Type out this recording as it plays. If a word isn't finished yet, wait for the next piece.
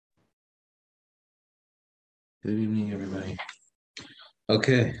Good evening, everybody.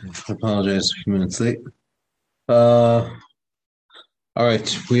 Okay, I apologize, a few minutes late. Uh, all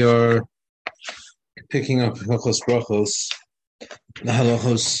right, we are picking up Halachos Brachos, the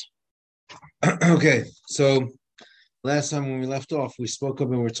Halachos. Okay, so last time when we left off, we spoke up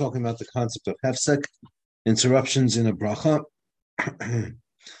and we were talking about the concept of hefsek, interruptions in a bracha,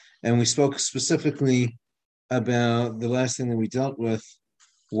 and we spoke specifically about the last thing that we dealt with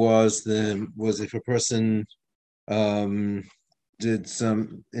was if a person did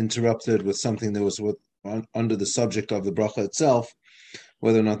some interrupted with something that was under the subject of the bracha itself,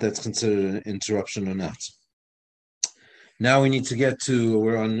 whether or not that's considered an interruption or not. Now we need to get to,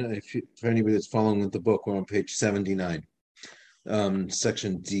 for anybody that's following with the book, we're on page 79,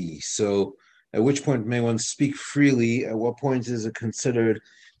 section D. So at which point may one speak freely? At what point is it considered,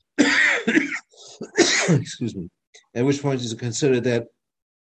 excuse me, at which point is it considered that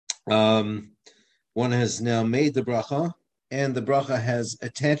one has now made the bracha and the bracha has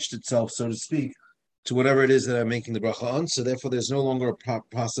attached itself, so to speak, to whatever it is that I'm making the bracha on. So therefore, there's no longer a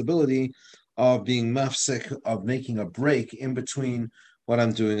possibility of being mafsek, of making a break in between what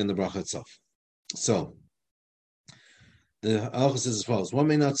I'm doing and the bracha itself. So the halacha says as follows: one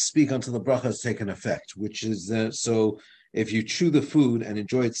may not speak until the bracha has taken effect, which is that. So if you chew the food and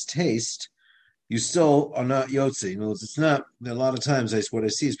enjoy its taste, you still are not yotze. You know, it's not. A lot of times, what I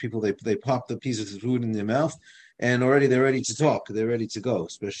see is people they pop the piece of food in their mouth, and already they're ready to talk. They're ready to go.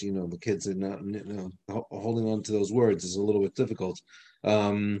 Especially, the kids are not. Holding on to those words is a little bit difficult.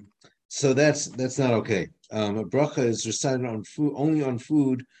 So that's not okay. A bracha is recited on food, only on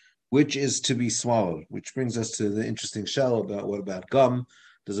food which is to be swallowed. Which brings us to the interesting shell about what about gum?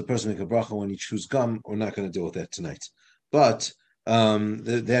 Does a person make a bracha when he chews gum? We're not going to deal with that tonight. But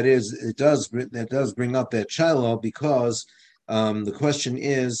that does bring up that shiloh because the question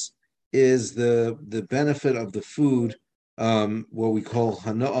is the benefit of the food what we call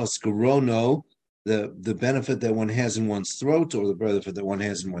hana'as gerono, the benefit that one has in one's throat or the benefit that one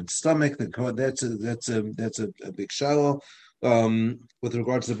has in one's stomach. That's a big shiloh with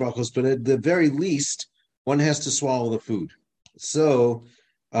regards to the brachos, but at the very least one has to swallow the food. So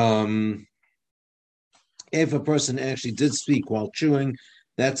if a person actually did speak while chewing,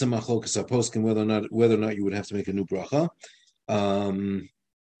 that's a machlokas poskin whether or not you would have to make a new bracha. And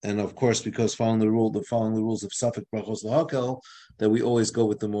of course, because following the rules of Safek brachos lahakel, that we always go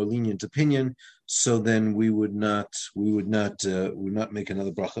with the more lenient opinion. So then we would not make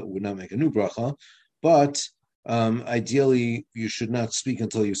another bracha, would not make a new bracha. But ideally, you should not speak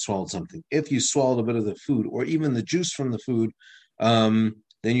until you've swallowed something. If you swallowed a bit of the food or even the juice from the food, then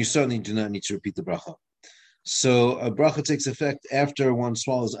you certainly do not need to repeat the bracha. So a bracha takes effect after one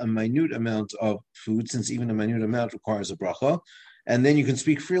swallows a minute amount of food, since even a minute amount requires a bracha. And then you can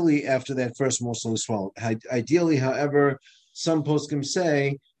speak freely after that first morsel is swallowed. Ideally, however, some poskim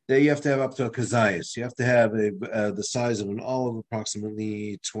say that you have to have up to a kazayas. You have to have the size of an olive,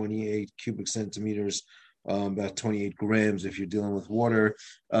 approximately 28 cubic centimeters, about 28 grams if you're dealing with water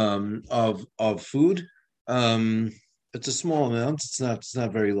of food. It's a small amount. It's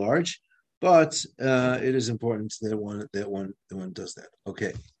not very large. But it is important that one does that.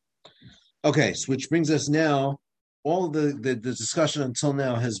 Okay. So which brings us now. All the discussion until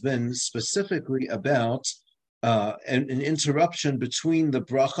now has been specifically about an interruption between the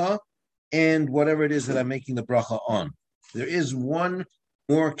bracha and whatever it is that I'm making the bracha on. There is one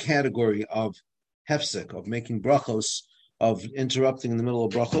more category of hefsek, of making brachos, of interrupting in the middle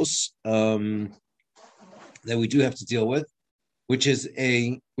of brachos that we do have to deal with, which is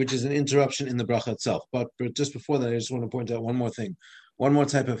an interruption in the bracha itself. But just before that, I just want to point out one more thing, one more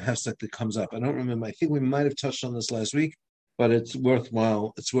type of hefsek that comes up. I don't remember. I think we might have touched on this last week, but it's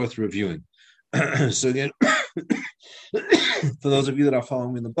worthwhile. It's worth reviewing. So again, for those of you that are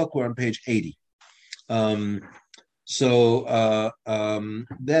following in the book, we're on page 80. That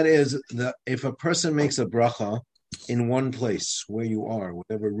is if a person makes a bracha in one place where you are,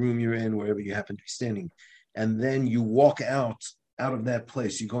 whatever room you're in, wherever you happen to be standing, and then you walk out of that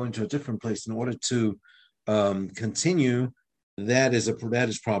place, you go into a different place in order to continue, that is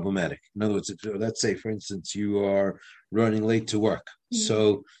problematic. In other words, let's say, for instance, you are running late to work. Mm-hmm.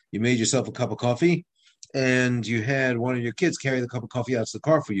 So you made yourself a cup of coffee and you had one of your kids carry the cup of coffee out to the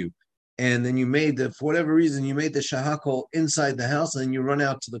car for you. And then for whatever reason, you made the shahakol inside the house and you run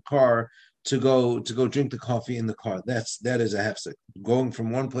out to the car to go drink the coffee in the car. That is a hefsek. Going from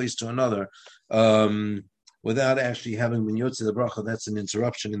one place to another, without actually having been yotze the bracha, that's an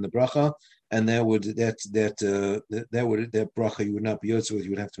interruption in the bracha, and that bracha you would not be yotze with.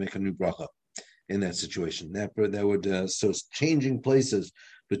 You would have to make a new bracha in that situation. So it's changing places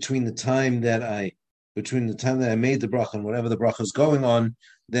between the time that I between the time that I made the bracha and whatever the bracha is going on,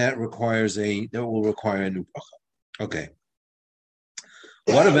 that will require a new bracha. Okay.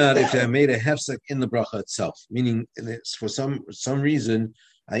 What about if I made a hefsek in the bracha itself? Meaning, for some reason,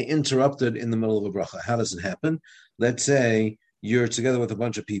 I interrupted in the middle of a bracha. How does it happen? Let's say you're together with a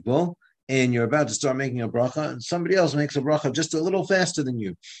bunch of people, and you're about to start making a bracha, and somebody else makes a bracha just a little faster than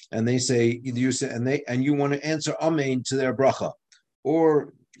you, and they say and you want to answer amen to their bracha,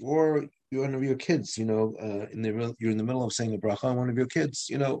 or one of your kids, you're in the middle of saying a bracha, and one of your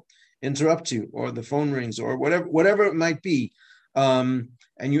kids, interrupt you, or the phone rings, or whatever it might be, and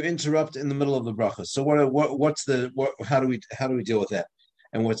you interrupt in the middle of the bracha. So how do we deal with that?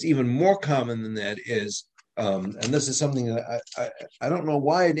 And what's even more common than that is, and this is something that I don't know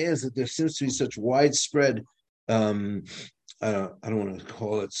why it is that there seems to be such widespread. I don't want to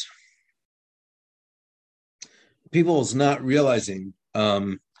call it. People's not realizing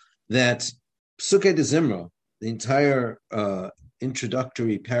that Psukei de Zimra, the entire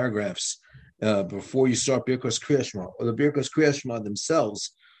introductory paragraphs before you start Birkos Kriyas Shema, or the Birkos Kriyas Shema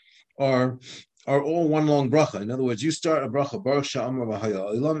themselves, are all one long bracha. In other words, you start a bracha, Baruch Sha'amar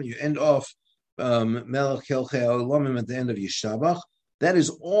V'Haya Olam, you end off Melech Kelchei Olamim at the end of Yishabach. That is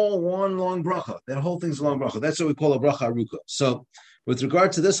all one long bracha. That whole thing's a long bracha. That's what we call a bracha aruka. So, with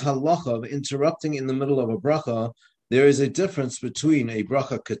regard to this halacha of interrupting in the middle of a bracha, there is a difference between a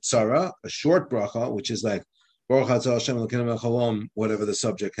bracha ketzara, a short bracha, which is like Baruch Atah Hashem Elokeinu Melech Haolam, whatever the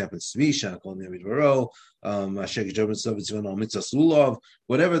subject happens to be, Shakol Ne'amid Varo, Ashek Jobin Tzavit Al Mitzvah Lulav,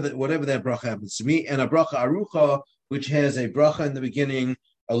 whatever that bracha happens to be, and a bracha arucha, which has a bracha in the beginning,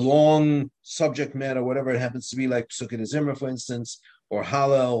 a long subject matter, whatever it happens to be, like Psukei de Zimra, for instance, or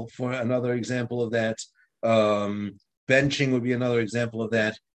Hallel, for another example of that. Benching would be another example of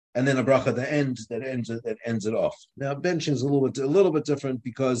that, and then a bracha at the end that ends it off. Now, benching is a little bit different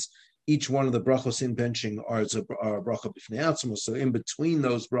because each one of the brachos in benching are a bracha b'fnei atzmo. So in between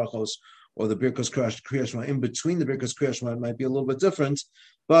those brachos, or the Birkos Kriyas Shema, in between the Birkos Kriyas Shema, it might be a little bit different.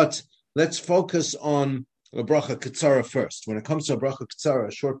 But let's focus on a bracha ketzara first. When it comes to a bracha ketzara,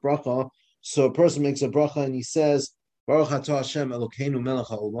 a short bracha, so a person makes a bracha and he says, Baruch Atah Hashem Elokeinu Melech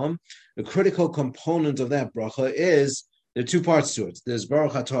Haolam. The critical component of that bracha is, there are two parts to it. There's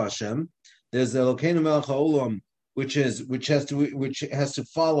Baruch Atah Hashem. There's the Elokeinu Melech Haolam, which has to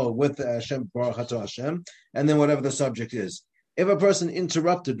follow with Hashem, Baruch Atah Hashem, and then whatever the subject is. If a person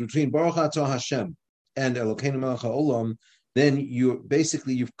interrupted between Baruch Atah Hashem and Elokeinu Melech Haolam, then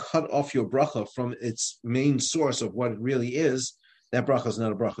you've cut off your bracha from its main source of what it really is. That bracha is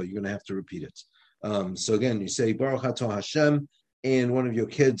not a bracha. You're going to have to repeat it. So again, you say Baruch Atah Hashem, and one of your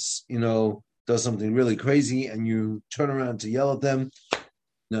kids, does something really crazy, and you turn around to yell at them.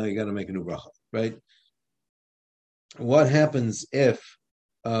 Now you got to make a new bracha, right? What happens if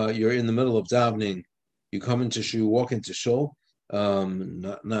you're in the middle of davening, you walk into shul,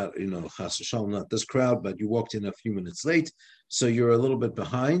 not chas v'shalom, not this crowd, but you walked in a few minutes late, so you're a little bit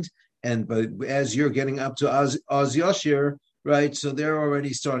behind, but as you're getting up to Az Yashir, right? So they're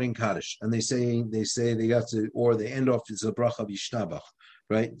already starting Kaddish, and they say they got to, or they end off as a bracha Yishtabach,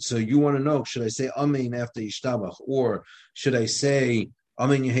 right? So you want to know, should I say Amen after Yishtabach, or should I say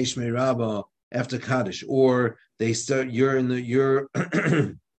Amen Yehesh Me'Rabba after Kaddish, or you're in the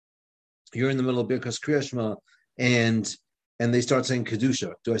middle of Birkas Kriyas Shema, and they start saying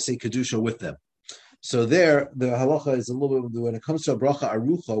Kedusha. Do I say Kedusha with them? So there, the halacha is a little bit, when it comes to a bracha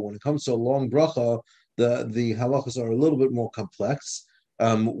arucha, when it comes to a long bracha, the halachas are a little bit more complex.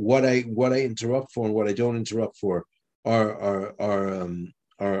 What I interrupt for and what I don't interrupt for are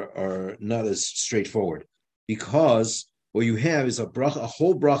not as straightforward, because what you have is a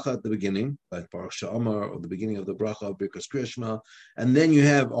whole bracha at the beginning, like Baruch Sha'amar, or the beginning of the bracha of Birkas Kriyas Shema, and then you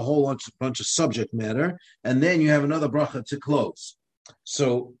have a whole bunch of subject matter, and then you have another bracha to close.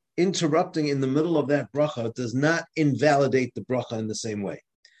 So interrupting in the middle of that bracha does not invalidate the bracha in the same way.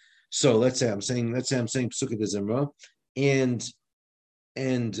 So let's say I'm saying Psukei de Zimra,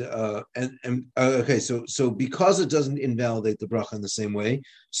 okay, so because it doesn't invalidate the bracha in the same way,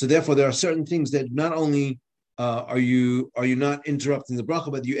 so therefore there are certain things that not only are you not interrupting the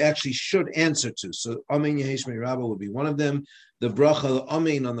bracha, but you actually should answer to. So Amen Yehesh Me'Rabba would be one of them. The bracha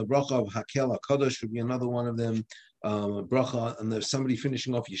Amen on the bracha of Hakel HaKadosh would be another one of them. Bracha, and there's somebody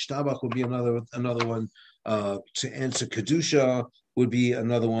finishing off Yishtabach would be another one. To answer Kedusha would be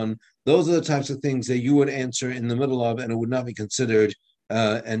another one. Those are the types of things that you would answer in the middle of, and it would not be considered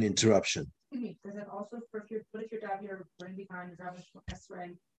an interruption. Does it also, what if your dad here running behind the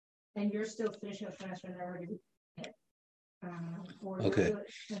Esrei, and you're still finishing up Esrei and they're already okay.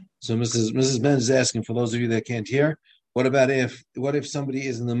 So Mrs. Ben is asking, for those of you that can't hear, what if somebody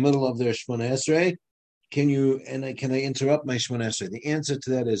is in the middle of their Shemona Esrei can I interrupt my Shemona Esrei? The answer to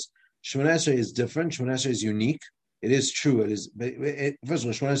that is Shemona Esrei is different. Shemona Esrei is unique. It is true. It is. First of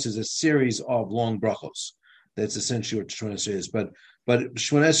all, Shemona Esrei is a series of long brachos. That's essentially what Shemona Esrei is. But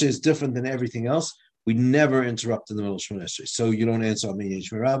Shemona Esrei is different than everything else. We never interrupt in the middle of Shemona Esrei. So you don't answer Amin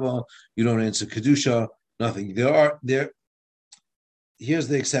Yesh Merabah. You don't answer Kedusha. Nothing. Here's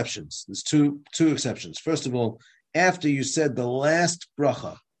the exceptions. There's two exceptions. First of all, after you said the last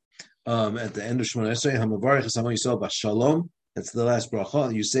bracha at the end of Shemona Esrei, Hamavarich Esama Yisrael Bashalom. That's the last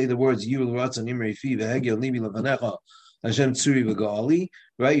bracha. You say the words Yiru L'Ratzon Imrei Fi V'Hegel Nibi Levanecha Hashem Tzuri V'Gali.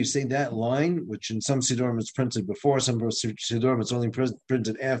 Right? You say that line, which in some Sidurim it's printed before, some Sidurim it's only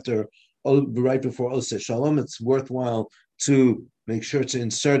printed after, right before Oseh Shalom. It's worthwhile to make sure to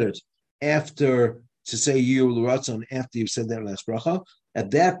insert it after, to say Yiru L'Ratzon after you've said that last bracha.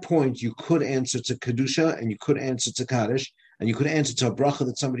 At that point, you could answer to Kedusha and you could answer to Kaddish and you could answer to a bracha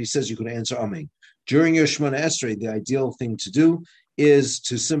that somebody says, you could answer Amen. During your Shemona Esrei, the ideal thing to do is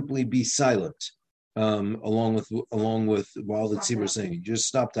to simply be silent, along with while the tzibur is saying. You just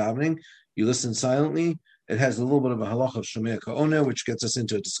stop davening, you listen silently. It has a little bit of a halach of Shomea Ka'ona, which gets us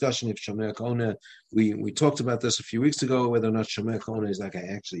into a discussion if Shomea Ka'ona. We talked about this a few weeks ago, whether or not Shomea Ka'ona is like I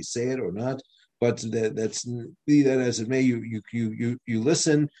actually say it or not. But that's be that as it may, you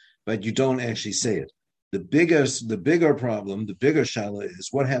listen, but you don't actually say it. The bigger problem, the bigger shala is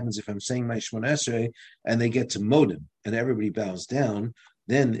what happens if I'm saying my Shemona Esrei and they get to modim and everybody bows down.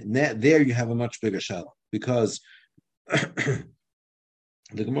 Then there you have a much bigger shala because the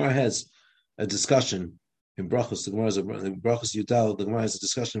Gemara has a discussion in Brachos. The Brachos Yudal. The Gemara has a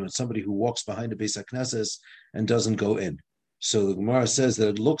discussion about somebody who walks behind the Beis HaKnesses and doesn't go in. So the Gemara says that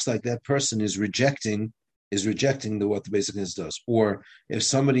it looks like that person is rejecting what the Beis HaKnesses does. Or if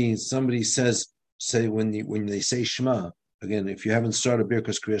somebody says when they say Shema, again, if you haven't started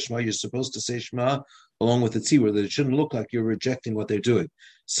Birkas Kriya Shema, you're supposed to say Shema along with the tzibur, that it shouldn't look like you're rejecting what they're doing.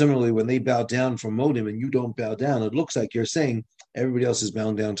 Similarly, when they bow down for modim and you don't bow down, it looks like you're saying everybody else is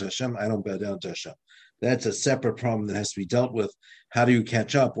bowing down to Hashem, I don't bow down to Hashem. That's a separate problem that has to be dealt with. How do you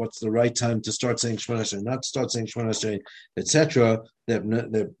catch up? What's the right time to start saying Shemona Esrei, not to start saying Shemona Esrei, etc.,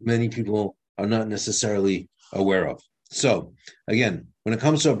 that many people are not necessarily aware of. So, again, when it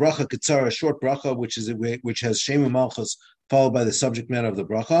comes to a bracha ketzara, a short bracha, which has Shem and Malchus followed by the subject matter of the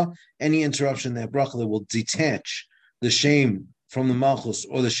bracha, any interruption in that bracha that will detach the Shem from the Malchus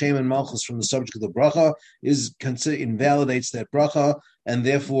or the Shem and Malchus from the subject of the bracha invalidates that bracha, and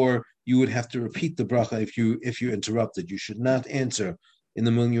therefore you would have to repeat the bracha if you interrupted. You should not answer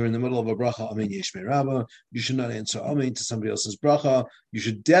you're in the middle of a bracha, Amen Yesh Merabah. You should not answer Amen to somebody else's bracha. You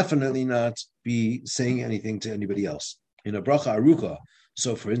should definitely not be saying anything to anybody else. In a bracha arucha,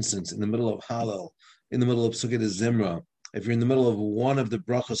 so for instance, in the middle of Hallel, in the middle of Sukkot Zimra, if you're in the middle of one of the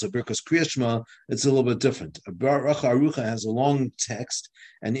brachas of Birkas Kriya Shema, it's a little bit different. A bracha arucha has a long text,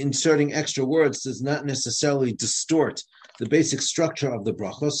 and inserting extra words does not necessarily distort the basic structure of the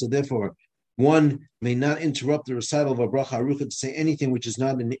bracha. So therefore, one may not interrupt the recital of a bracha arucha to say anything which is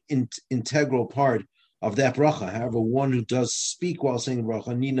not an integral part of that bracha. However, one who does speak while saying the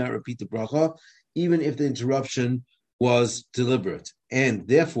bracha need not repeat the bracha, even if the interruption was deliberate. And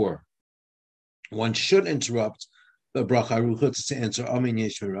therefore, one should interrupt the bracha arucha to answer Amen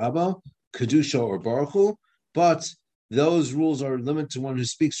Yesh Merabah, Kedusha, or Baruch Hu, but those rules are limited to one who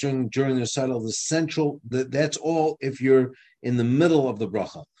speaks during the recital of the central. That's all if you're in the middle of the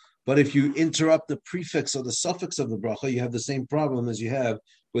bracha. But if you interrupt the prefix or the suffix of the bracha, you have the same problem as you have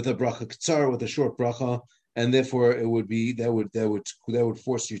with a bracha ketzara, with a short bracha, and therefore it would be that would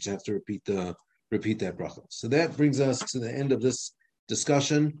force you to have to repeat that bracha. So that brings us to the end of this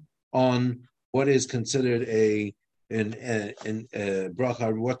discussion on what is considered a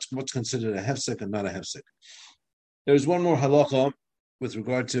bracha, what's considered a hefsek and not a hefsek. There's one more halacha with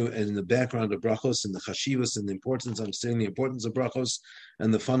regard to, in the background of brachos and the chashivas and the importance, understanding the importance of brachos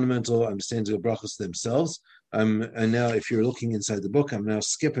and the fundamental understanding of brachos themselves. And now, if you're looking inside the book, I'm now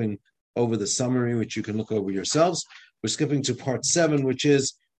skipping over the summary, which you can look over yourselves. We're skipping to part 7, which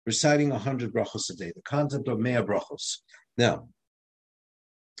is reciting 100 brachos a day, the concept of mea brachos. Now,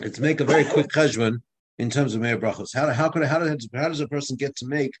 let's make a very quick cheshbon in terms of mea brachos. How does a person get to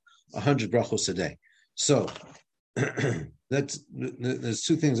make 100 brachos a day? So, there's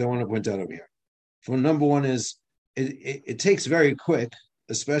two things I want to point out over here. For number one is it takes very quick,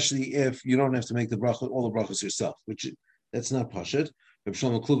 especially if you don't have to make all the brachos yourself, which that's not pashut. Reb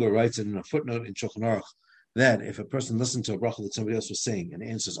Shlomo Kluger writes in a footnote in Shulchan Aruch that if a person listens to a bracha that somebody else was saying and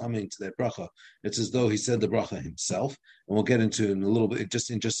answers amen to that bracha, it's as though he said the bracha himself. And we'll get into in a little bit,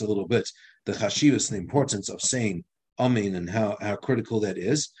 just a little bit, the chashivas and the importance of saying Amen and how critical that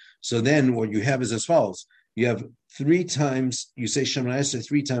is. So then what you have is as follows. You have 3 times, you say Shema Esrei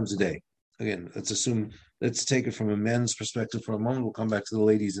 3 times a day. Again, let's take it from a man's perspective for a moment. We'll come back to the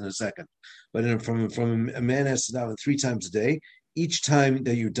ladies in a second. But from a man has to daven 3 times a day. Each time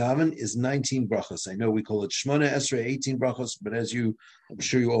that you daven is 19 brachos. I know we call it Shemona Esrei, 18 brachos, but I'm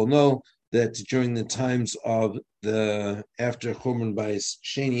sure you all know that during the times of after Churban Bayis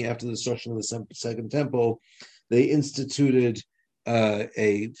Sheni, after the destruction of the Second Temple, they instituted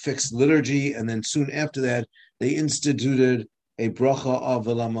a fixed liturgy, and then soon after that, they instituted a bracha of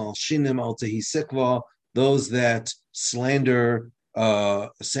V'lamal Shinim al Tehi Sikva, those that slander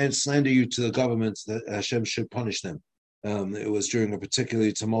you to the governments, that Hashem should punish them. It was during a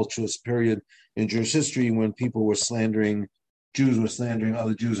particularly tumultuous period in Jewish history when Jews were slandering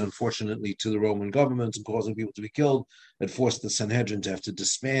other Jews, unfortunately, to the Roman government and causing people to be killed. It forced the Sanhedrin to have to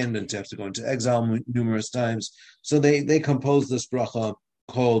disband and to have to go into exile numerous times. So they composed this bracha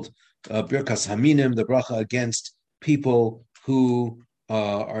called Birkas Haminim, the bracha against people who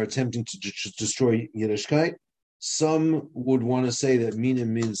are attempting to destroy Yiddishkeit. Some would want to say that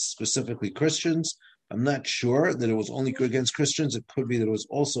Minim means specifically Christians. I'm not sure that it was only against Christians. It could be that it was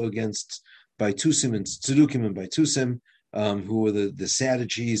also against Baitusim and Tzedukim and Baitusim, who were the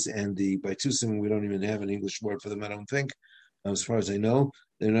Sadducees and the Baitusim. We don't even have an English word for them, I don't think. As far as I know,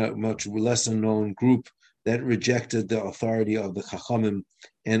 they're not much lesser known group that rejected the authority of the Chachamim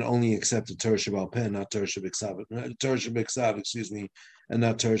and only accepted Torah Sheba'al Peh, not Torah Shebiksav, and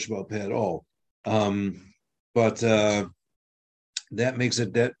not Torah Sheba'al Peh at all. But that makes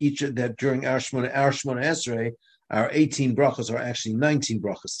it that during our Shemona Esrei, our 18 brachos are actually 19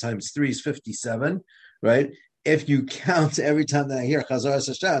 brachos times 3 is 57, right? If you count every time that I hear Chazar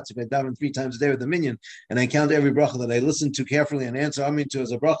Sashatz, if I daven 3 times a day with the minyan, and I count every bracha that I listen to carefully and answer Amin to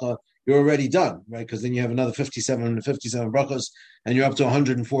as a bracha, you're already done, right? Because then you have another 57 brachos, and you're up to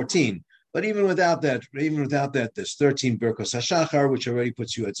 114. But even without that, there's 13 Birkos HaShachar, which already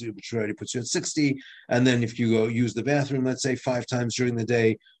puts you at 60. And then if you go use the bathroom, let's say 5 times during the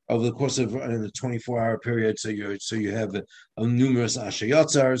day over the course of a 24-hour period, so you have numerous Asher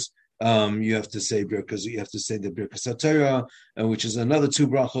Yotzars. You have to say the Birkas HaTorah, which is another 2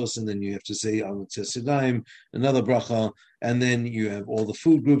 brachos, and then you have to say Al Tzedayim, another bracha, and then you have all the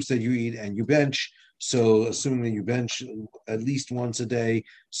food groups that you eat and you bench. So assuming that you bench at least once a day,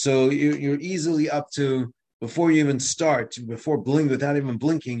 so you're easily up to, before you even start, without even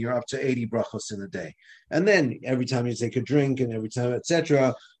blinking, you're up to 80 brachos in a day. And then every time you take a drink and every time,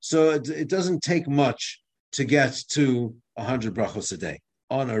 etc. So it doesn't take much to get to 100 brachos a day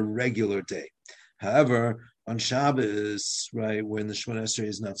on a regular day. However, on Shabbos, right, when the Shemona Esrei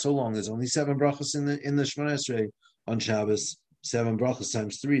is not so long, there's only 7 brachos in the Shemona Esrei. On Shabbos, 7 brachos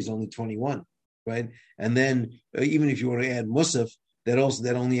times 3 is only 21. Right, and then even if you want to add Musaf, that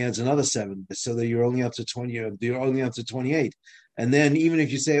only adds another 7, so that you're only up to 20. You're only up to 28. And then even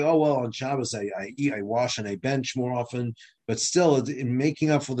if you say, oh well, on Shabbos I eat, I wash, and I bench more often, but still, in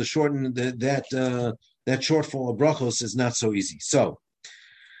making up for the that shortfall of brachos is not so easy. So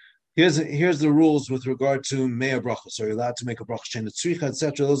here's the rules with regard to mea brachos. Are you allowed to make a bracha she'eina tzricha,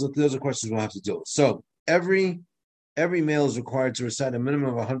 etc.? Those are questions we'll have to deal with. So every male is required to recite a minimum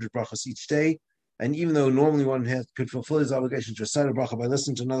of 100 brachos each day. And even though normally one could fulfill his obligation to recite a bracha by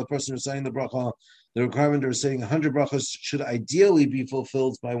listening to another person reciting the bracha, the requirement of reciting 100 brachos should ideally be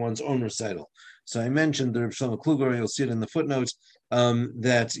fulfilled by one's own recital. So I mentioned the Reb Shlomo Kluger, you'll see it in the footnotes,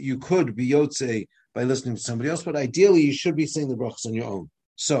 that you could be yotze by listening to somebody else, but ideally you should be saying the brachos on your own.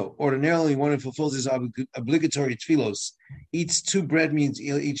 So ordinarily, one who fulfills his obligatory tefillos, eats 2 bread meals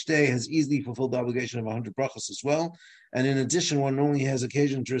each day, has easily fulfilled the obligation of 100 brachos as well. And in addition, one only has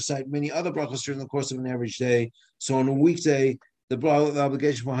occasion to recite many other brachos during the course of an average day. So on a weekday, the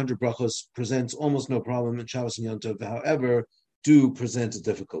obligation for 100 brachos presents almost no problem. In Shabbos and Yom Tov, however, do present a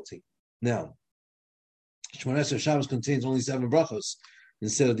difficulty. Now, Shemona Esrei Shabbos contains only 7 brachos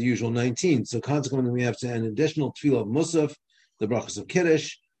instead of the usual 19. So consequently, we have to add an additional tefillah of Musaf, the brachos of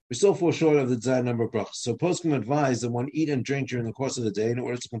Kiddush. We still fall short of the desired number of brachos. So poskim advise that one eat and drink during the course of the day in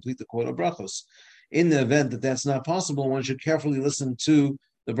order to complete the quota of brachos. In the event that that's not possible, one should carefully listen to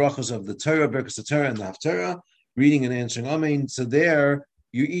the brachos of the Torah, Birkas HaTorah, and the Haftarah, reading and answering Amen. So there,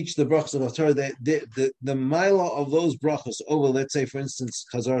 you each the brachos of Haftarah. The milah of those brachos over, let's say, for instance,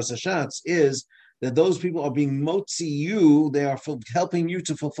 Chazar Sashatz, is that those people are being motzi you, they are helping you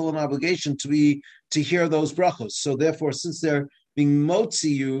to fulfill an obligation to hear those brachos. So therefore, since they're being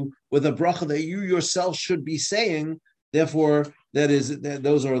motzi you with a bracha that you yourself should be saying, therefore,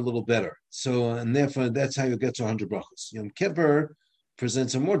 those are a little better. So, and therefore, that's how you get to 100 brachos. Yom Kippur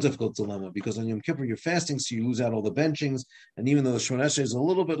presents a more difficult dilemma because on Yom Kippur you're fasting, so you lose out all the benchings. And even though the Shemona Esrei is a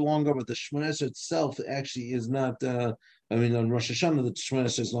little bit longer, but the Shemona Esrei itself actually is not. On Rosh Hashanah the Shemona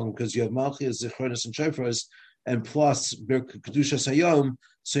Esrei is long because you have Malchus, Zichronis, and Shofars, and plus Kedushas Hayom.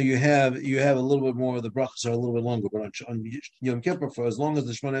 So you have a little bit more. The brachas are a little bit longer, but on Yom Kippur, for as long as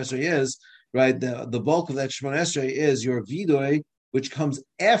the Shemona Esrei is right, the bulk of that Shemona Esrei is your Vidoi, which comes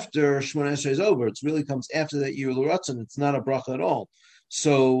after Shemona Esrei is over. It really comes after that year L'Ratzon. It's not a bracha at all.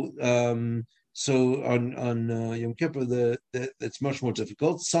 So on Yom Kippur, it's much more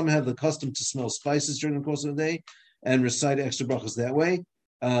difficult. Some have the custom to smell spices during the course of the day and recite extra brachos that way.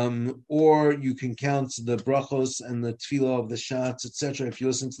 Or you can count the brachos and the tefillah of the shots, etc. If you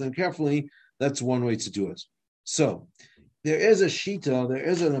listen to them carefully, that's one way to do it. So there is a shita, there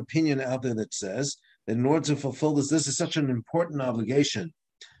is an opinion out there that says that in order to fulfill this is such an important obligation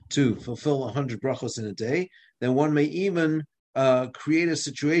to fulfill 100 brachos in a day, then one may even create a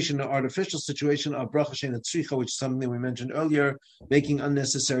situation, an artificial situation of bracha she'eina tzricha, which is something we mentioned earlier, making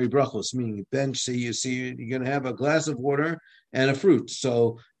unnecessary brachos, meaning bench, say you're going to have a glass of water and a fruit.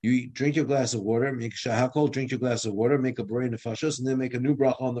 So you drink your glass of water, make shahakol, drink your glass of water, make a borei nefashos, and then make a new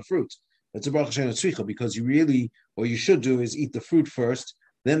bracha on the fruit. That's a bracha she'eina tzricha, because you really, what you should do is eat the fruit first,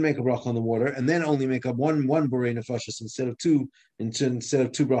 then make a bracha on the water, and then only make up one borei nefashos instead of two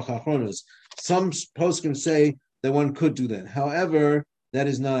bracha achronos. Some poskim say that one could do that. However, that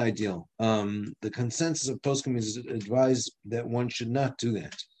is not ideal. The consensus of poskim is advised that one should not do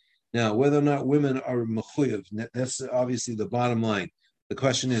that. Now, whether or not women are mechuyev, that's obviously the bottom line. The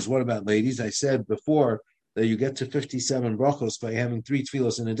question is, what about ladies? I said before that you get to 57 brachos by having 3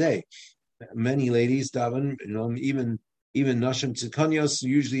 tefillos in a day. Many ladies daven, even nashim tzikanyos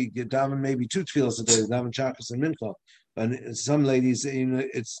usually get daven maybe 2 tefillos a day, daven chakras and mincha. And some ladies,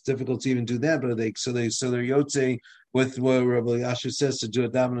 it's difficult to even do that, but they're yotze with what Rabbi Yashu says to do a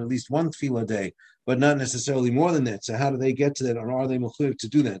daven at least 1 tefillah a day, but not necessarily more than that. So how do they get to that, or are they mechuyev to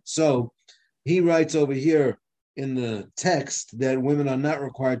do that? So he writes over here in the text that women are not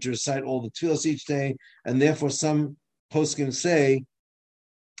required to recite all the tefillos each day, and therefore some poskim say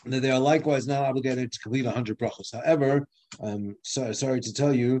that they are likewise not obligated to complete 100 brachos. However, I'm sorry to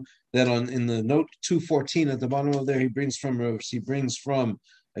tell you that in the note 214 at the bottom of there, he brings from a Shevet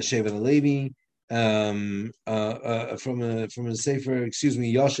HaLevi, from a sefer,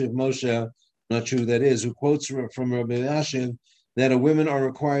 Yoshev Moshe, not sure who that is, who quotes from Rabbi Yashiv that women are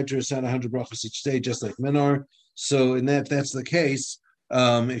required to recite 100 brachos each day, just like men are. So, if that's the case,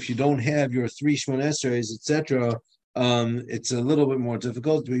 if you don't have your 3 Shemona Esreis, etc., it's a little bit more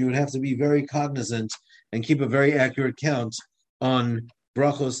difficult, but you would have to be very cognizant and keep a very accurate count on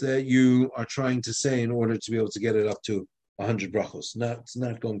brachos that you are trying to say in order to be able to get it up to 100 brachos. It's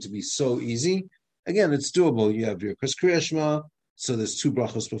not going to be so easy. Again, it's doable. You have your Kriya Shema, so there's 2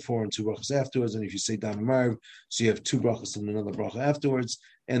 brachos before and 2 brachos afterwards, and if you say Dam Marv, so you have 2 brachos and another bracha afterwards,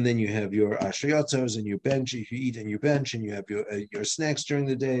 and then you have your Ashrei Yatzos and your bench, if you eat and you bench, and you have your snacks during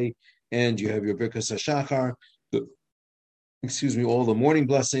the day, and you have your Birkas HaShachar, all the morning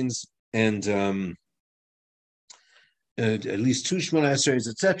blessings, and at least 2 Shemona Esreis,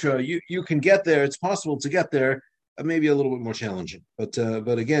 etc. You can get there. It's possible to get there. Maybe a little bit more challenging, but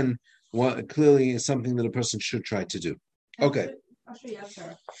again, clearly is something that a person should try to do. Okay. Ashrei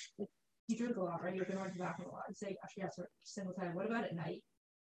Yatzar, you drink a lot, right? You're going to the bathroom a lot. You say Ashrei Yatzar single time. What about at night?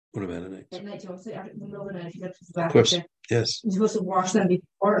 What about at night? At night, do you want to say in the middle of the night if you go to the bathroom? Of course, yes. You're supposed to wash them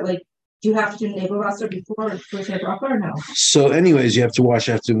before, do you have to do Nebo Vaser before or no? So, anyways, you have to wash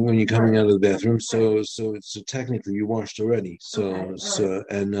after when you're coming out of the bathroom. So technically, you washed already. So the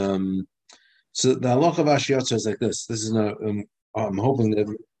halacha of Ashrei Yatzar is like this. This is not. I'm hoping that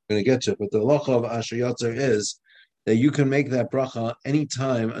we're going to get to it, but the halacha of Ashrei Yatzar is that you can make that bracha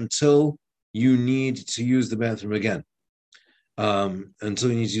anytime until you need to use the bathroom again. So,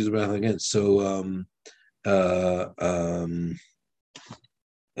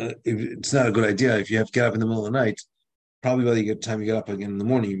 it's not a good idea if you have to get up in the middle of the night. Probably by the time you get up again in the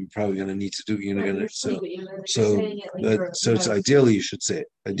morning, you're probably going to need to do. It's ideally you should say it.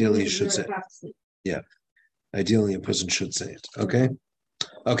 Ideally, you should say it. Yeah, ideally a person should say it. Okay.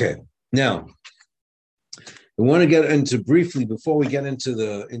 Now, I want to get into briefly before we get into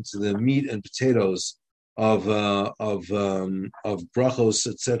the meat and potatoes of brachos,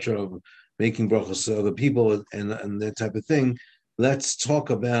 etc., of making brachos to other people and that type of thing. Let's talk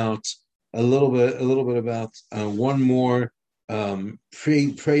about a little bit about one more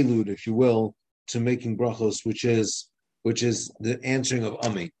prelude, if you will, to making brachos, which is the answering of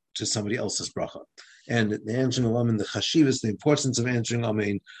amen to somebody else's bracha, and the answering of amen, the chashivas, the importance of answering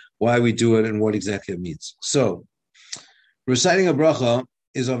amen, why we do it, and what exactly it means. So, Reciting a bracha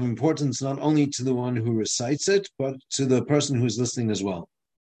is of importance not only to the one who recites it, but to the person who is listening as well.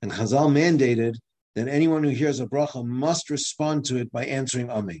 And Chazal mandated that anyone who hears a bracha must respond to it by answering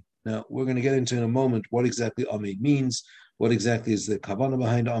Amen. Now, we're going to get into in a moment what exactly Amen means, what exactly is the kavanah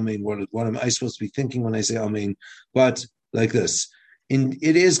behind Amen, what am I supposed to be thinking when I say Amen, but like this.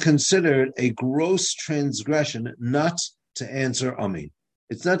 It is considered a gross transgression not to answer Amen.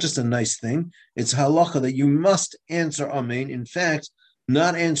 It's not just a nice thing. It's halacha that you must answer Amen. In fact,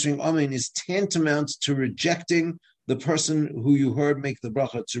 not answering Amen is tantamount to rejecting the person who you heard make the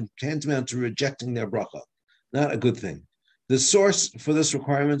bracha, to tantamount to rejecting their bracha. Not a good thing. The source for this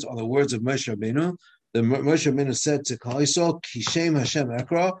requirement are the words of Moshe Rabbeinu. The Moshe Rabbeinu said to Klal Yisrael, Kishem Hashem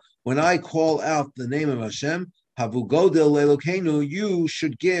Ekra, when I call out the name of Hashem, Havu Godel Lelokeinu, you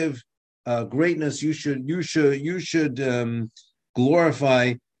should give greatness. You should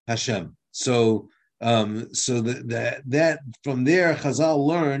glorify Hashem. So that from there, Chazal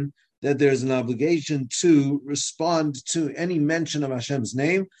learn that there's an obligation to respond to any mention of Hashem's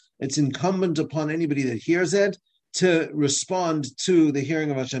name. It's incumbent upon anybody that hears it to respond to the hearing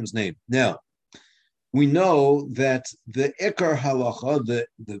of Hashem's name. Now, we know that the Ikar halacha,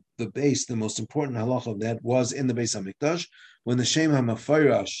 the base, the most important halacha of that was in the Beis Hamikdash, when the Shem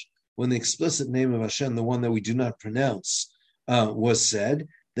HaMafarash, when the explicit name of Hashem, the one that we do not pronounce, was said.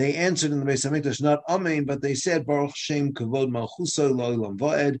 They answered in the Beis Hamikdash not Amen, but they said Baruch Shem Kavod Malchusa La'olam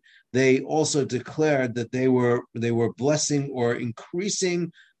Va'ed. They also declared that they were blessing or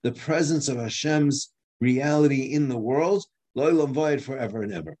increasing the presence of Hashem's reality in the world, La'olam Va'ed, forever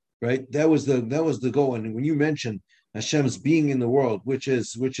and ever. Right? That was the goal. And when you mention Hashem's being in the world, which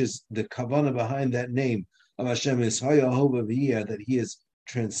is the kavanah behind that name of Hashem is Hayahova V'yah, that He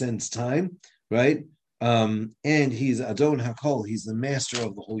transcends time, right? And He's Adon Hakol. He's the master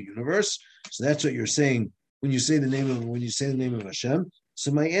of the whole universe. So that's what you're saying when you say the name of Hashem.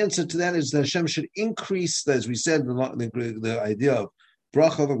 So my answer to that is that Hashem should increase, as we said, the idea of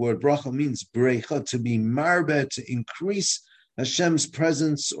bracha. The word bracha means brecha, to be marbeh, to increase Hashem's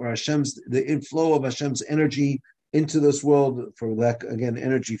presence or the inflow of Hashem's energy into this world,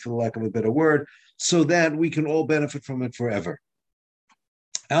 energy for the lack of a better word, so that we can all benefit from it forever.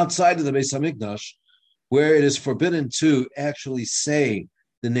 Outside of the Beis Hamikdash, where it is forbidden to actually say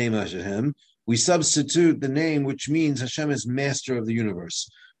the name Hashem, we substitute the name, which means Hashem is master of the universe.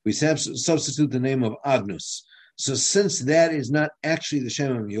 We substitute the name of Agnus. So since that is not actually the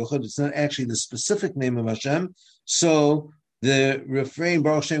Shem HaMiyuchad, it's not actually the specific name of Hashem, so the refrain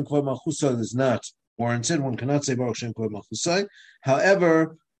Baruch Shem Kvod Malchusai is not warranted. One cannot say Baruch Shem Kvod Malchusai.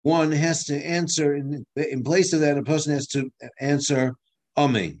 However, one has to answer, in place of that, a person has to answer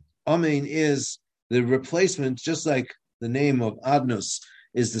Amen. Amen is the replacement, just like the name of Adnos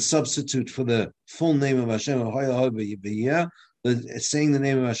is the substitute for the full name of Hashem, saying the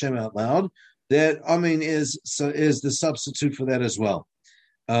name of Hashem out loud, that Amen is the substitute for that as well.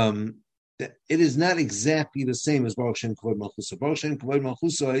 It is not exactly the same as Baruch Shem Kvod Malchusai. Baruch Shem Kvod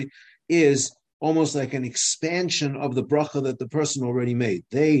Malchusai is almost like an expansion of the bracha that the person already made.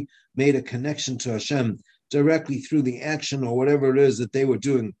 They made a connection to Hashem directly through the action or whatever it is that they were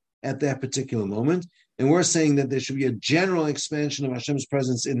doing at that particular moment. And we're saying that there should be a general expansion of Hashem's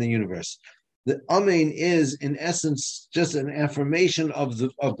presence in the universe. The Amen is, in essence, just an affirmation of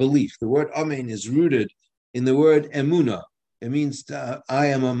belief. The word Amen is rooted in the word emunah. It means I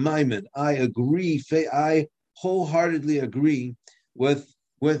am a maimed. I agree. I wholeheartedly agree with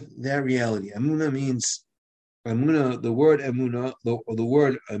that reality. Emunah means emunah. The word emunah, the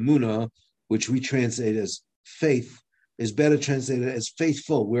word emunah, which we translate as faith, is better translated as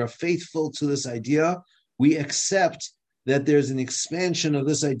faithful. We are faithful to this idea. We accept that there's an expansion of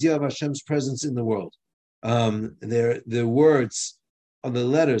this idea of Hashem's presence in the world. The words of the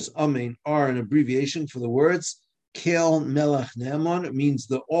letters Amen are an abbreviation for the words Kel Melech Ne'eman. It means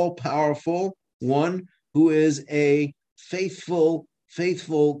the all-powerful one who is a faithful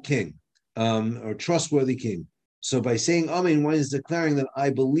king, or trustworthy king. So by saying Amen, one is declaring that I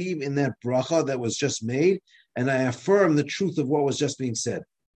believe in that bracha that was just made, and I affirm the truth of what was just being said.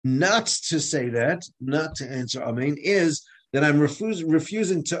 Not to say that, not to answer Amen, is that I'm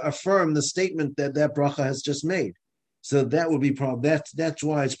refusing to affirm the statement that bracha has just made. So that would be that's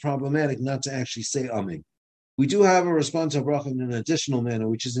why it's problematic not to actually say Amen. We do have a response of bracha in an additional manner,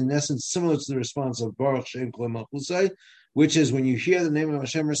 which is in essence similar to the response of Baruch Shem Kvod Malchusai, which is when you hear the name of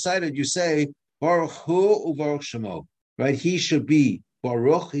Hashem recited, you say Baruch Hu uVaruch Shemo. Right? He should be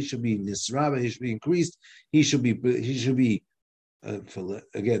Baruch. He should be Nisraba. He should be increased. He should be.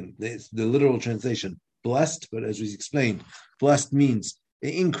 Again, the literal translation, blessed. But as we explained, blessed means an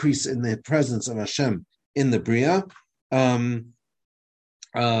increase in the presence of Hashem in the Bria. Um,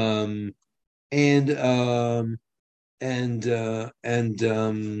 um, and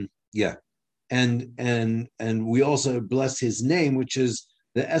yeah, and we also bless His name, which is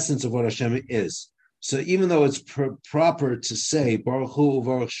the essence of what Hashem is. So even though it's proper to say Baruch Hu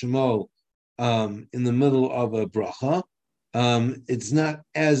Baruch Shemo in the middle of a bracha, it's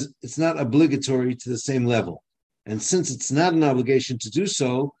not obligatory to the same level. And since it's not an obligation to do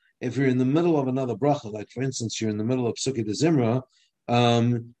so, if you're in the middle of another bracha, like for instance, you're in the middle of Sukkot de Zimra,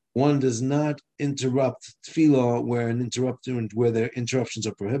 one does not interrupt tefillah where the interruptions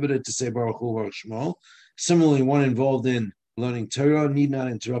are prohibited to say Baruch Hu Baruch Shemo. Similarly, one involved in learning Torah need not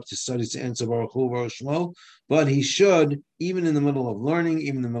interrupt his studies to answer Baruch Hu Baruch Shemo, but he should, even in the middle of learning,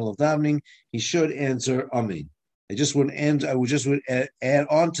 even in the middle of davening, he should answer Amen. I would add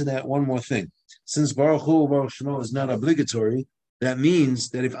on to that one more thing. Since Baruch Hu Baruch Shemo is not obligatory, that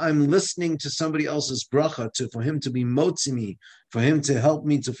means that if I'm listening to somebody else's bracha for him to be motzi me, for him to help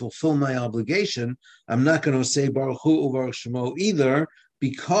me to fulfill my obligation, I'm not going to say Baruch Hu Baruch Shemo either,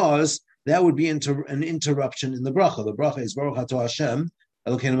 because that would be an interruption in the bracha. The bracha is Baruch Atah Hashem,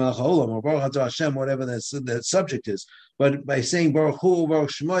 Elokeinu melech haolam, or Baruch Atah Hashem, whatever that subject is. But by saying Baruch Hu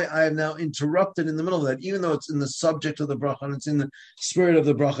Baruch Shemo, I have now interrupted in the middle of that, even though it's in the subject of the bracha and it's in the spirit of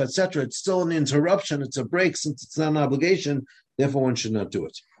the bracha, etc. It's still an interruption. It's a break since it's not an obligation. Therefore, one should not do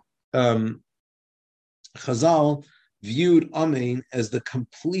it. Chazal viewed Amen as the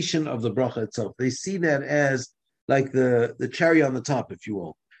completion of the bracha itself. They see that as like the cherry on the top, if you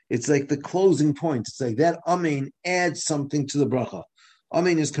will. It's like the closing point. It's like that Amen adds something to the bracha.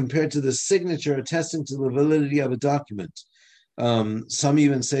 Amen is compared to the signature attesting to the validity of a document. Some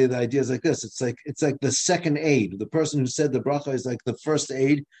even say the idea is like this. It's like the second aid. The person who said the bracha is like the first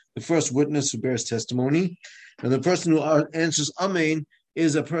aid, the first witness who bears testimony. And the person who answers Amen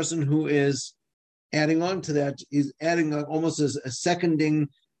is a person who is adding on to that, is adding almost as a seconding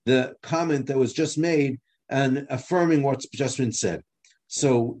the comment that was just made and affirming what's just been said.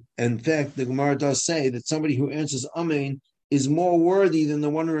 So, in fact, the Gemara does say that somebody who answers Amen is more worthy than the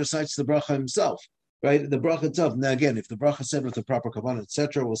one who recites the bracha himself, right? The bracha itself. Now, again, if the bracha said with the proper kavanah,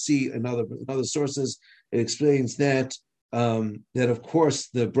 etc., we'll see in other sources. It explains that of course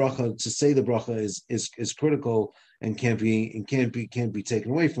the bracha, to say the bracha is critical and can't be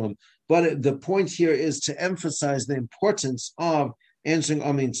taken away from. But the point here is to emphasize the importance of answering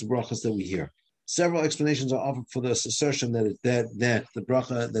Amen to brachas that we hear. Several explanations are offered for this assertion that the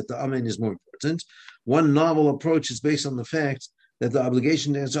bracha, that the Amen is more important. One novel approach is based on the fact that the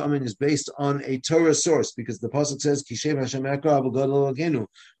obligation to answer Amen is based on a Torah source, because the pasuk says, "Kishem Hashem Ekra V'Gadol Elokeinu,"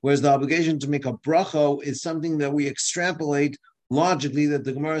 whereas the obligation to make a bracha is something that we extrapolate logically. That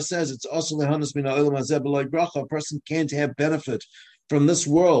the Gemara says it's also lehanas min ha'olam hazeh b'lo bracha. A person can't have benefit from this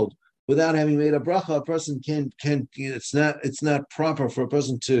world without having made a bracha. A person can't. It's not proper for a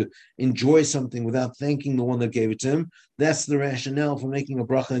person to enjoy something without thanking the one that gave it to him. That's the rationale for making a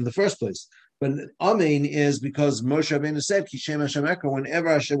bracha in the first place. But Amen is because Moshe Rabbeinu said, "Kishem Hashem Ekra."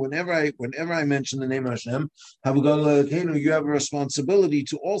 Whenever I mention the name Hashem, you have a responsibility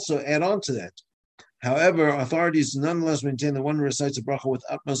to also add on to that. However, authorities nonetheless maintain that one who recites a bracha with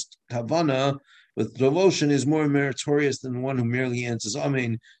utmost kavana, with devotion, is more meritorious than one who merely answers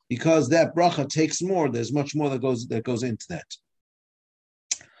Amen, because that bracha takes more. There's much more that goes into that.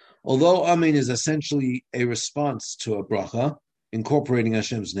 Although Amen is essentially a response to a bracha, incorporating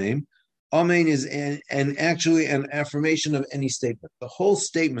Hashem's name, Amen is actually an affirmation of any statement. The whole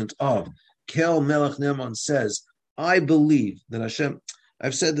statement of Kel Melech Neman says, "I believe that Hashem."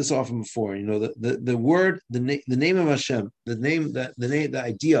 I've said this often before. You know, the word, the name of Hashem, the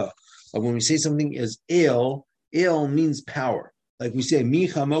idea of when we say something is El means power. Like we say, Mi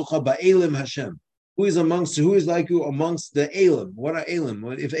chamocha ba'elim Hashem. Who is like you amongst the Elim? What are Elim?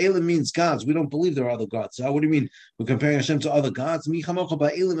 If Elim means gods, we don't believe there are other gods. So what do you mean we're comparing Hashem to other gods? Mi chamocha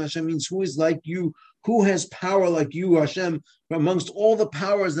ba'elim Hashem means who is like you, who has power like you, Hashem, amongst all the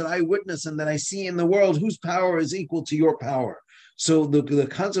powers that I witness and that I see in the world, whose power is equal to your power. So the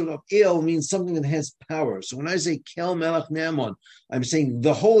concept of El means something that has power. So when I say Kel Melech Ne'eman, I'm saying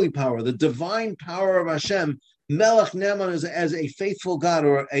the holy power, the divine power of Hashem. Melech Ne'eman is as a faithful God,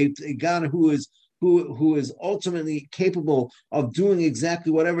 or a God who is ultimately capable of doing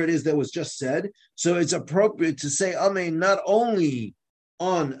exactly whatever it is that was just said. So it's appropriate to say Amen not only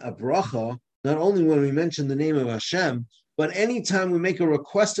on a bracha, not only when we mention the name of Hashem, but anytime we make a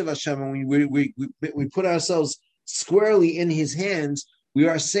request of Hashem and we put ourselves squarely in His hands, we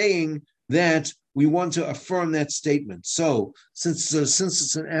are saying that we want to affirm that statement. So since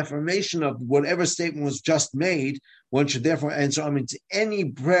it's an affirmation of whatever statement was just made, one should therefore answer amen to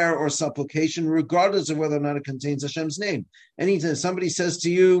any prayer or supplication, regardless of whether or not it contains Hashem's name. Anytime somebody says to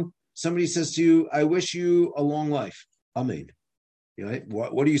you, I wish you a long life. Amen. Right?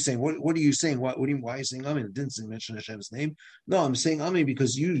 What are you saying? What are you saying? Why are you saying amen? It didn't mention Hashem's name. No, I'm saying amen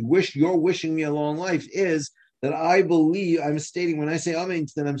because you're wishing me a long life is that I believe, I'm stating when I say amen,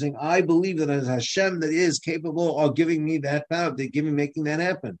 then I'm saying I believe that it's Hashem that is capable of giving me that power, making that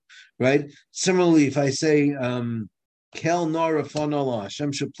happen, right? Similarly, if I say, Kel Nara Fanallah,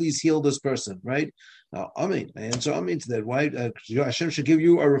 Hashem should please heal this person, right? Amen. I answer amen to that. Why? Hashem should give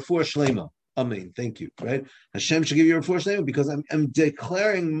you a refuah shlema. Amen. Thank you. Right? Hashem should give you a refuah shlema because I'm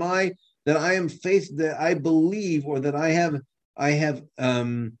declaring that I am that I believe, or that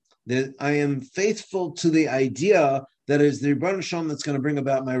that I am faithful to the idea that is the Rebbeinu Shalom that's going to bring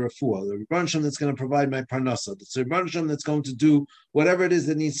about my refuah, the Rebbeinu Shalom that's going to provide my parnasa, the Rebbeinu Shalom that's going to do whatever it is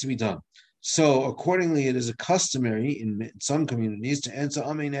that needs to be done. So accordingly, it is a customary in some communities to answer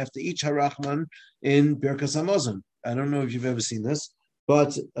amen after each harachman in Birkas Hamazon. I don't know if you've ever seen this,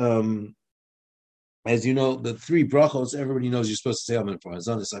 but as you know, the three brachos, everybody knows you're supposed to say amen for.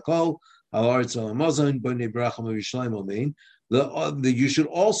 Hazan Isakol, Al-Aretz Al-Hamazon, B'nei Bracha Yerushalayim Amen. You should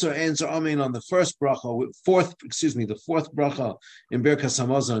also answer amen on the first bracha, the fourth bracha in Birkas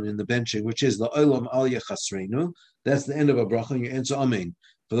Hamazon in the benching, which is the Olam Al Yechasreinu. That's the end of a bracha, and you answer amen.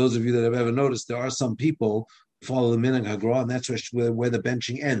 For those of you that have ever noticed, there are some people who follow the Minhag HaGra, and that's where the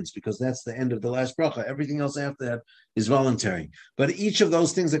benching ends, because that's the end of the last bracha. Everything else after that is voluntary. But each of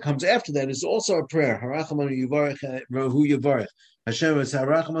those things that comes after that is also a prayer. Harachaman Yivarech Hu Yivarech. Hashem is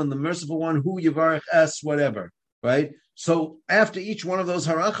Harachaman, the merciful one, Hu Yivarech Es, whatever. Right? So after each one of those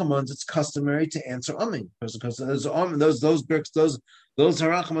harachamans, it's customary to answer amen, because those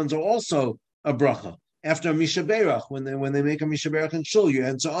harachamans are also a bracha. After a mishaberach, when they make a mishaberach in shul, you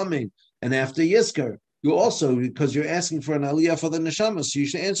answer amen. And after yizkar, you also, because you're asking for an aliyah for the neshama, so you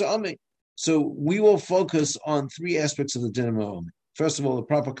should answer amen. So we will focus on three aspects of the din of amen. First of all, the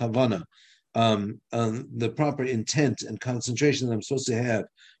proper kavana, the proper intent and concentration that I'm supposed to have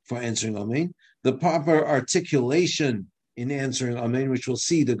for answering amen. The proper articulation in answering amen, which we'll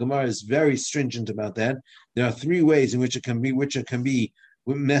see, the Gemara is very stringent about that. There are three ways in which it can be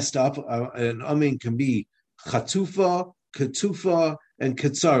messed up. An amen can be chatufa, ketufa, and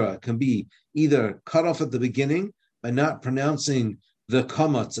ketzara. It can be either cut off at the beginning by not pronouncing the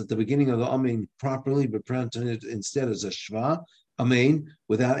kamatz at the beginning of the amen properly, but pronouncing it instead as a shva, amen,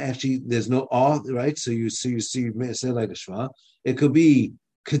 without actually, there's no right? So you say like a shva. It could be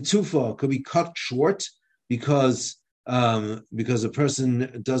ketufa, could be cut short because a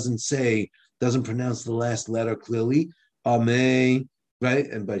person doesn't pronounce the last letter clearly. Amen, right?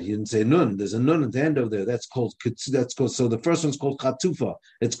 But he didn't say nun. There's a nun at the end of there. That's called. So the first one's called chatufa.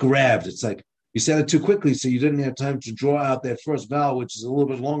 It's grabbed. It's like you said it too quickly, so you didn't have time to draw out that first vowel, which is a little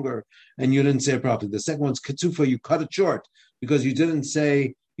bit longer, and you didn't say it properly. The second one's ketufa. You cut it short because you didn't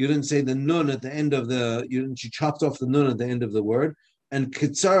say the nun at the end of you chopped off the nun at the end of the word. And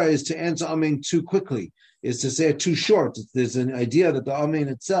ketzara is to answer amen too quickly, is to say it too short. There's an idea that the amen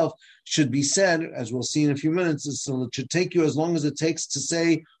itself should be said, as we'll see in a few minutes, so it should take you as long as it takes to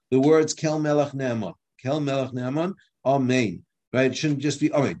say the words Kel Melech Ne'aman. Kel Melech Ne'aman, amen. Right? It shouldn't just be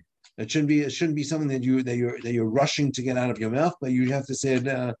amen. It shouldn't be something that you're rushing to get out of your mouth, but you have to say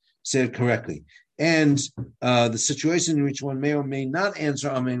it correctly. And the situation in which one may or may not answer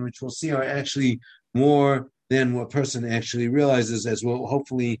amen, which we'll see, are actually more than what person actually realizes, as well.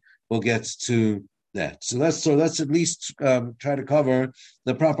 Hopefully, we'll get to that. So let's at least try to cover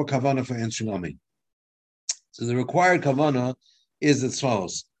the proper kavana for answering amen. So the required kavana is as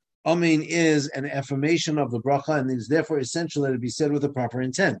follows: amen is an affirmation of the bracha, and it is therefore essential that it be said with a proper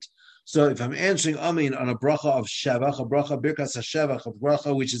intent. So if I'm answering amen on a bracha of shavach, a bracha birkas hashavach, a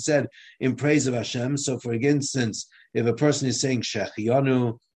bracha which is said in praise of Hashem. So for instance, if a person is saying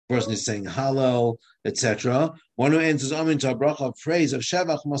shechianu, person is saying Hallel, etc. One who answers amen to a bracha of praise of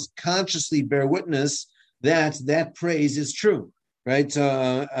Shavach must consciously bear witness that praise is true, right?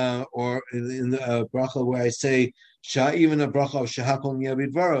 Or in the bracha where I say, even a bracha of Shehakol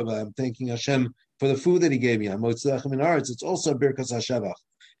Miyabid Varav, I'm thanking Hashem for the food that He gave me. It's also Birkas HaShavach.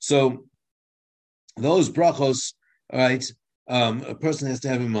 So those brachos, right? A person has to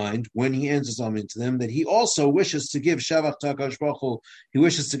have in mind when he answers amen to them that he also wishes to give Shavach Takash Baruch Hu. He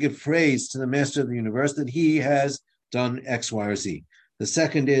wishes to give praise to the Master of the universe that he has done X, Y, or Z. The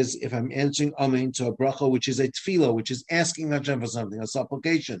second is if I'm answering amen to a bracha which is a tefillah, which is asking Hashem for something, a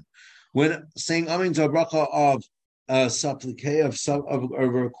supplication. When saying amen to a bracha of of a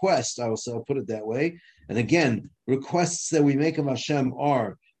request. I'll put it that way. And again, requests that we make of Hashem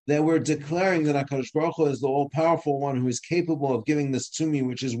are that we're declaring that HaKadosh Baruch Hu is the all-powerful one who is capable of giving this to me,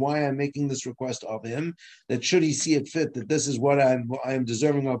 which is why I'm making this request of him, that should he see it fit, that this is what I am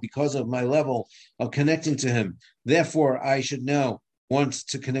deserving of because of my level of connecting to him. Therefore, I should now want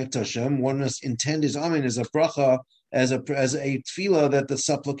to connect to Hashem. One must intend his amen as a bracha, as a tefillah, that the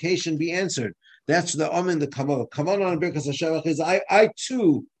supplication be answered. That's the amen, the kavanah on Birkas Hashem is I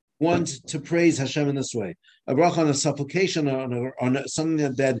too want to praise Hashem in this way. A bracha on a supplication on something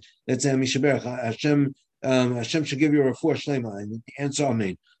that's mishaberach. Hashem should give you a refuah shlema, and the answer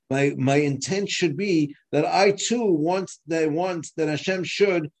amen. My intent should be that I too want that Hashem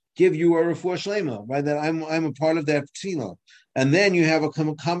should give you a refuah shlema, right? That I'm a part of that tefillah, and then you have a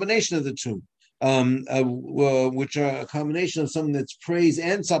combination of the two. Which are a combination of something that's praise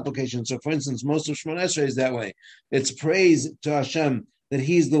and supplication. So, for instance, most of Shemona Esrei is that way. It's praise to Hashem that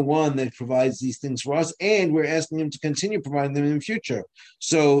He's the one that provides these things for us, and we're asking Him to continue providing them in the future.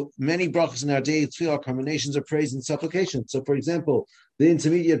 So, many brachas in our daily tefillah are combinations of praise and supplication. So, for example, the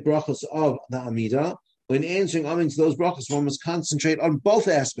intermediate brachas of the Amidah, when answering amen to those brachas, one must concentrate on both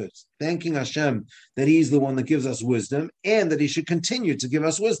aspects, thanking Hashem that He's the one that gives us wisdom, and that He should continue to give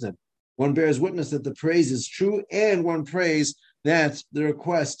us wisdom. One bears witness that the praise is true, and one prays that the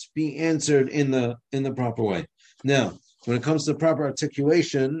request be answered in the proper way. Now, when it comes to proper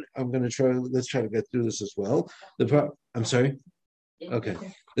articulation, let's try to get through this as well. I'm sorry. Okay.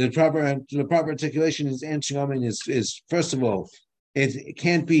 The proper articulation is answering amen is first of all, it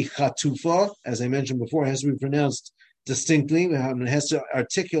can't be chatufa, as I mentioned before. It has to be pronounced distinctly. It has to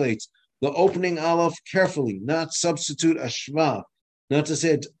articulate the opening aleph carefully, not substitute a shva. Not to say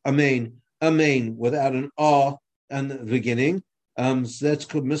it amen without an ah in the beginning. So that's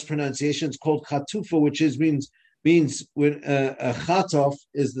called mispronunciation. It's called chatufa, which means when a chatof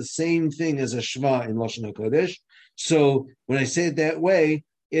is the same thing as a shva in Lashon HaKodesh. So when I say it that way,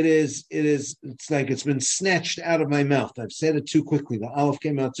 it's like it's been snatched out of my mouth. I've said it too quickly. The aleph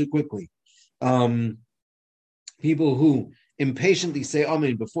came out too quickly. People who impatiently say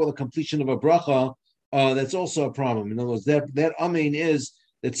amen before the completion of a bracha, that's also a problem. In other words, that amen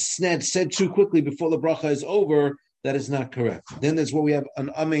that's said too quickly before the bracha is over. That is not correct. Then there's what we have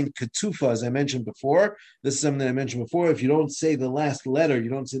an amen ketufa, as I mentioned before. This is something that I mentioned before. If you don't say the last letter, you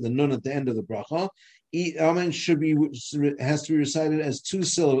don't say the nun at the end of the bracha. Amen has to be recited as two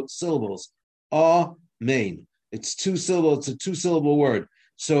syllables. Amen. It's two syllables. It's a two-syllable word.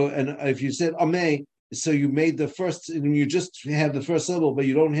 So, and if you said amen, so you made the first, and you just have the first syllable, but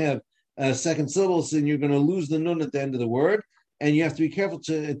you don't have second syllables, then you're going to lose the nun at the end of the word, and you have to be careful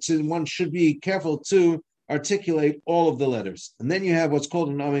one should be careful to articulate all of the letters. And then you have what's called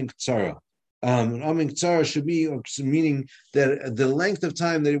an amen ktsara. An amen ktsara should be, meaning that the length of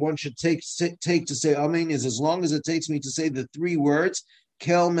time that one should take to say amen is as long as it takes me to say the three words,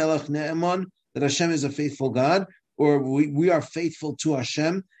 kel melech ne'eman, that Hashem is a faithful God, or we are faithful to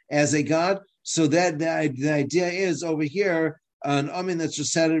Hashem as a God. So that the idea is over here, an amen that's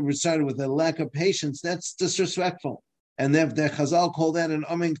recited with a lack of patience, that's disrespectful. And the Chazal call that an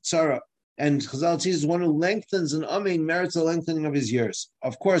amen ktsara. And Chazal teaches one who lengthens an amen merits a lengthening of his years.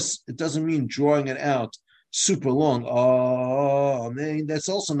 Of course, it doesn't mean drawing it out super long. Oh, amen. That's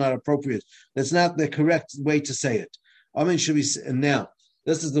also not appropriate. That's not the correct way to say it. Amen should be. And now,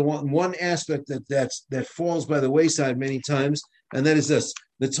 this is the one aspect that falls by the wayside many times, and that is this: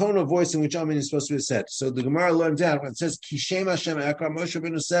 the tone of voice in which amen is supposed to be said. So the Gemara learned out when it says Kishem Hashem Ekar. Moshe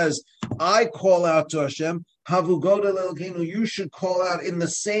Rabbeinu says, "I call out to Hashem. Havu Goda Lelkeinu. You should call out in the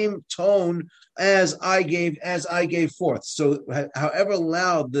same tone as I gave forth. So, however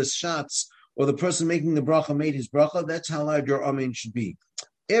loud the shots or the person making the bracha made his bracha, that's how loud your amen should be.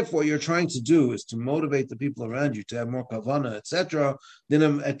 If what you're trying to do is to motivate the people around you to have more kavana, etc.,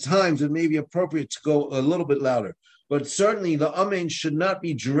 then at times it may be appropriate to go a little bit louder. But certainly the amen should not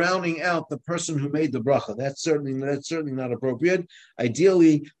be drowning out the person who made the bracha. That's certainly not appropriate.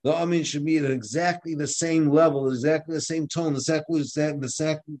 Ideally, the amen should be at exactly the same level, exactly the same tone.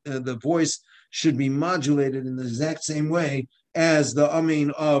 The voice should be modulated in the exact same way as the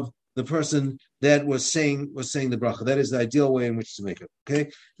amen of the person that was saying the bracha. That is the ideal way in which to make it. Okay,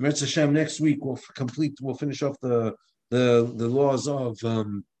 Meretz Hashem. Next week we'll finish off the laws of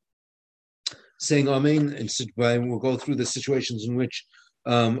saying amen, and we'll go through the situations in which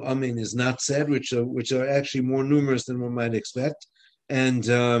amen is not said, which are actually more numerous than one might expect, and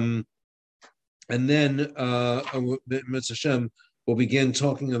then Meretz Hashem will begin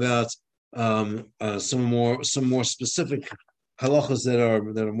talking about some more specific halachas that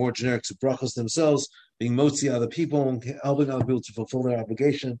are more generic to brachas themselves, being motzi other people and helping other people to fulfill their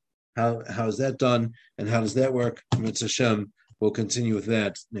obligation. How is that done, and how does that work? Mitzvah Hashem, we'll continue with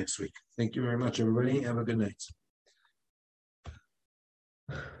that next week. Thank you very much, everybody. Have a good night.